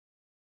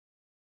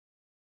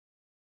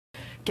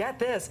get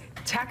this,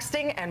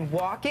 texting and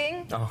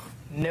walking. Oh.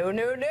 No,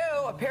 no,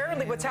 no.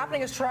 Apparently what's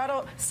happening is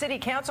Toronto City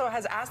Council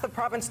has asked the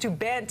province to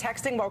ban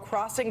texting while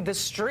crossing the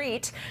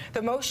street.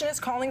 The motion is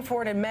calling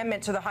for an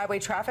amendment to the Highway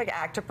Traffic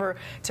Act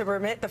to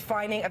permit the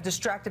fining of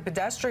distracted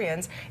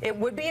pedestrians. It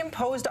would be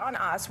imposed on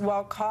us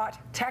while caught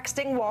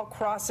texting while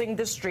crossing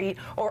the street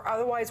or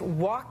otherwise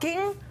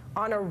walking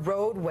on a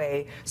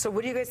roadway. So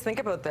what do you guys think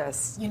about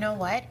this? You know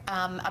what?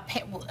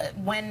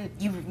 When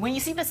you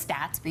see the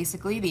stats,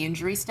 basically the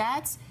injury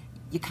stats,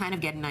 you kind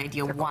of get an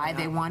idea why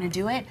they want to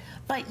do it.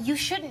 But you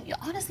shouldn't,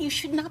 honestly, you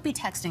should not be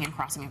texting and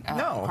crossing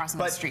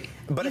the street.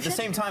 But at the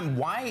same time,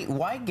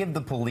 why give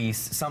the police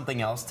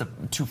something else to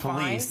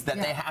police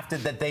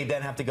that they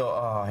then have to go,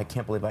 oh, I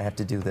can't believe I have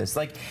to do this.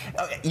 Like,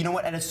 you know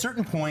what, at a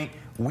certain point,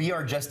 we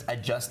are just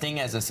adjusting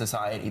as a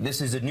society.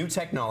 This is a new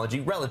technology,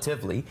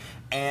 relatively,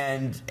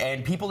 and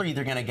people are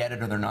either going to get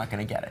it or they're not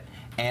going to get it.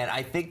 And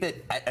I think that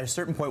at a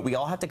certain point, we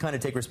all have to kind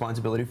of take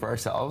responsibility for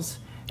ourselves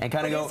and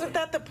kind of go. Isn't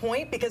that the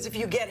point? Because if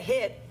you get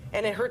hit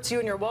and it hurts you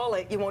in your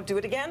wallet, you won't do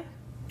it again?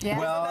 Yeah.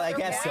 Well, I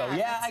guess so.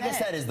 Yeah, I guess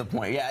that is the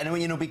point. Yeah,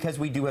 and you know, because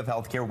we do have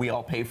healthcare, we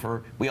all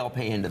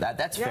pay into that.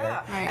 That's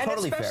fair. Right. And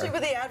totally especially fair.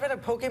 with the advent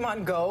of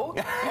Pokemon Go.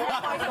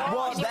 Oh my God.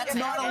 Well, that's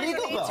not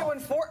illegal though.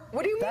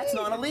 What do you mean? That's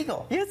not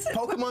illegal. Yes.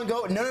 Pokemon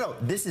Go. No.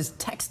 This is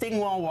texting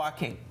while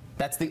walking.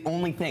 That's the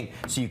only thing.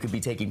 So you could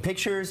be taking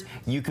pictures,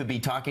 you could be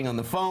talking on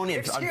the phone, on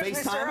FaceTime. Me,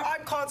 sir,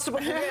 I'm Constable.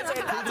 Prove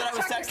that I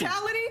was texting.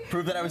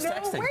 Prove that I was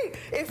texting. No, wait.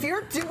 If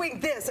you're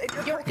doing this and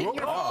you're poking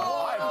your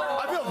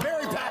I feel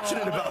very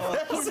passionate about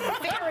this. He's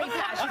very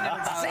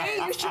passionate.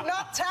 See, you should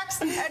not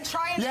text and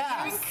try and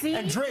drink.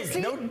 And drink.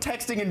 See? No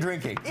texting and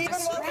drinking. Even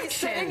while he's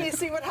sitting, you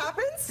see what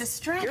happens?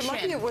 Distraction. You're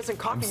lucky it wasn't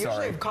coffee. You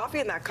usually have coffee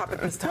in that cup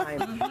at this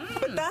time.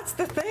 But that's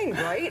the thing,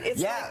 right?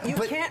 It's like you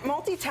can't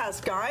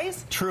multitask,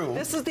 guys. True.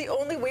 This is the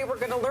only way we're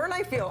going to learn,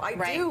 I feel. I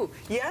do.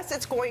 Yes,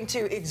 it's going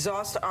to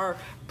exhaust our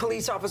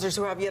police officers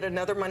who have yet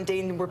another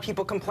mundane where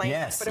people complain.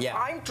 Yes, but if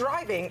I'm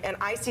driving and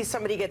I see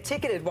somebody get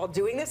ticketed while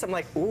doing this, I'm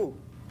like, ooh.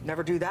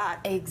 Never do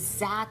that.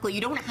 Exactly. You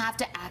don't have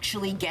to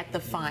actually get the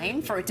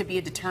fine for it to be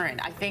a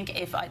deterrent. I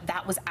think if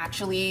that was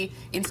actually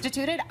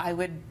instituted, I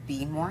would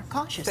be more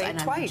cautious. Think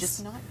twice. I would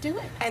just not do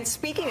it. And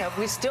speaking of,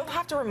 we still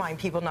have to remind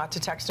people not to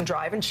text and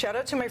drive. And shout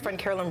out to my friend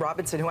Carolyn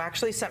Robinson, who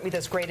actually sent me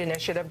this great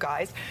initiative,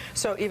 guys.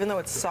 So even though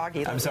it's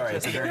soggy, I'm sorry,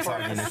 it's a very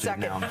soggy initiative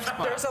now.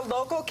 There's a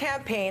local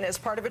campaign as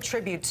part of a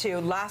tribute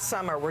to last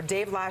summer, where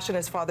Dave Lash and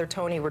his father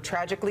Tony were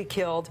tragically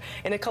killed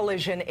in a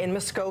collision in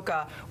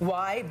Muskoka.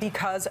 Why?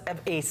 Because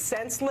of a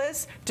senseless,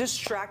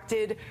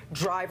 distracted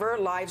driver.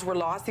 Lives were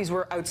lost. These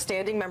were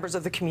outstanding members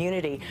of the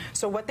community.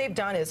 So what they've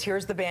done is,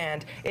 here's the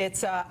band.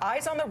 It's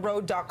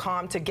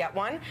eyesontheroad.com to get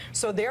one.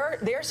 So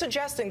they're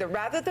suggesting that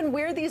rather than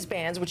wear these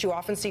bands, which you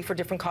often see for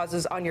different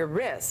causes, on your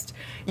wrist,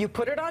 you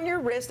put it on your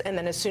wrist, and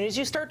then as soon as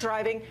you start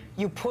driving,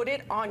 you put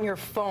it on your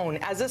phone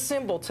as a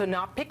symbol to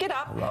not pick it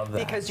up. Love that.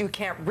 Because you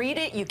can't read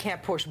it, you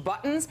can't push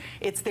buttons.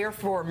 It's there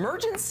for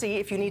emergency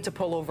if you need to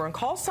pull over and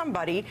call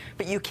somebody,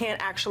 but you can't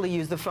actually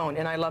use the phone,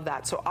 and I love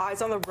that. So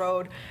eyesontheroad.com.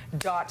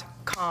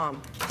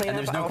 And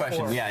there's no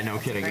question. Yeah, no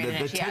kidding.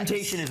 The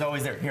temptation is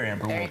always there. Here,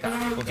 Amber, we'll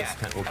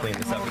clean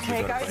this up.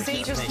 Okay, guys,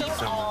 see, just don't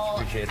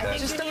appreciate that.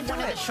 Just need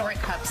one of the short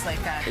cups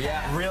like that.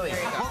 Yeah, really.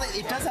 Well,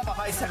 it does have a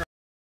high center.